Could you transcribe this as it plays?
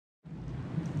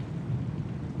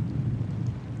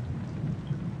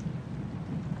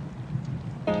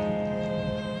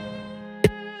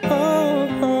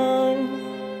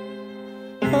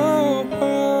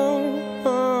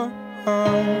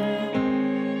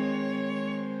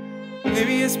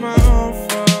Maybe it's my own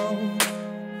fault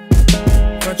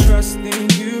for trusting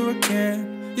you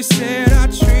again. You said I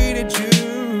treated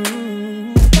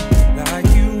you like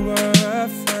you were a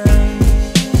friend,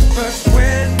 but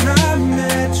when I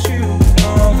met you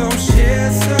all those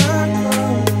years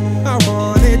ago, I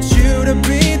wanted you to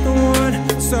be the one,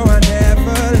 so I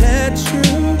never let you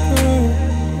go.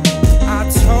 I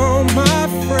told my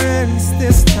friends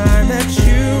this time that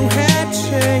you had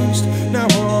changed. Now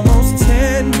almost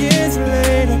 10 years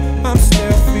later, I'm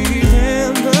still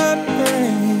feeling the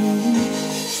pain.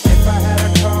 If I had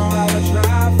a car, I would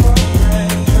drive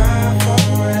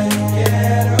away,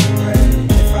 get away.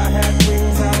 If I had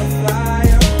wings, I would fly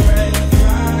away,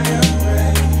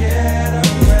 get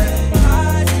away.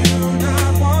 I do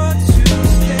not want to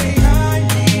stay, I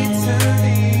need to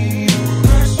leave.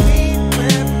 Crush me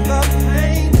with the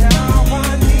pain, now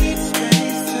I need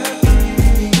space to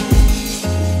breathe.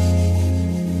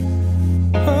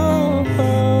 Oh,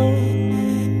 oh,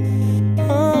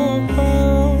 oh,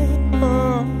 oh,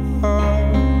 oh, oh.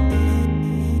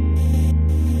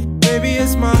 Maybe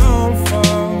it's my own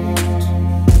fault.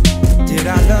 Did I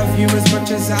love you as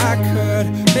much as I could?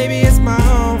 Maybe it's my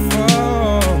own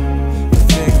fault for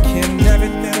thinking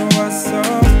everything was so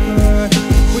good.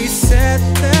 We said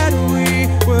that we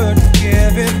would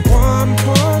give it one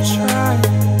more try.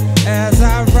 As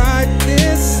I write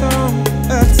this song,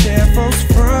 a tear falls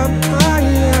from my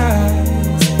eyes.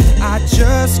 I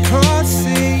just can't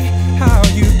see how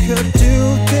you could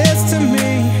do this to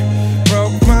me.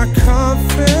 Broke my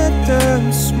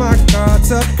confidence, my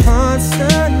guards up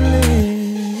constantly.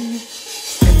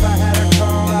 If I had a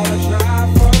car, I would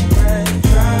drive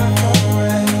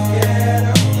away, get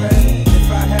away. If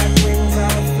I had wings, I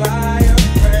would fly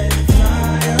away,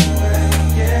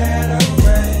 get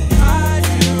away. I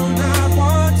do not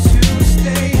want to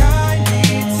stay, I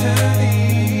need to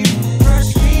leave.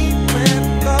 Crush me with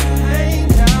the pain,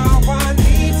 now I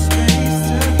need space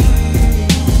to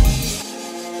breathe.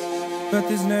 But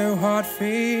there's no hard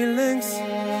feelings,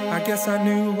 I guess I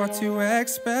knew what to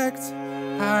expect.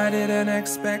 I didn't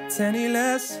expect any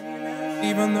less,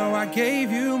 even though I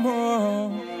gave you more.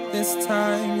 This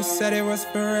time you said it was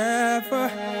forever,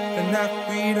 and that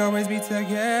we'd always be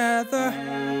together.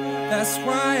 That's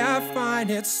why I find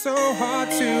it so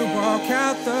hard to walk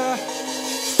out the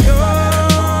door.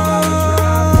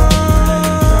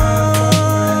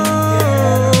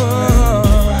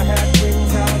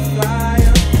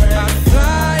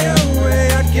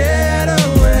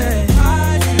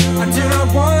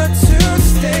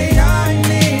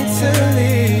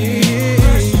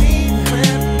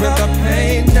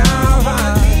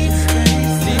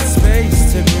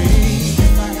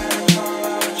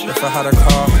 If I had a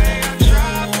car,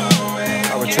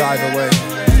 I would drive away.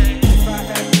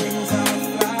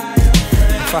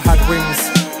 If I had wings,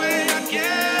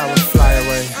 I would fly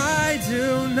away. I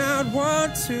do not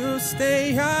want to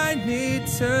stay, I need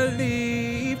to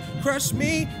leave. Crush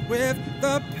me with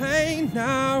the pain,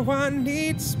 now I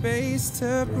need space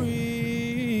to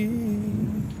breathe.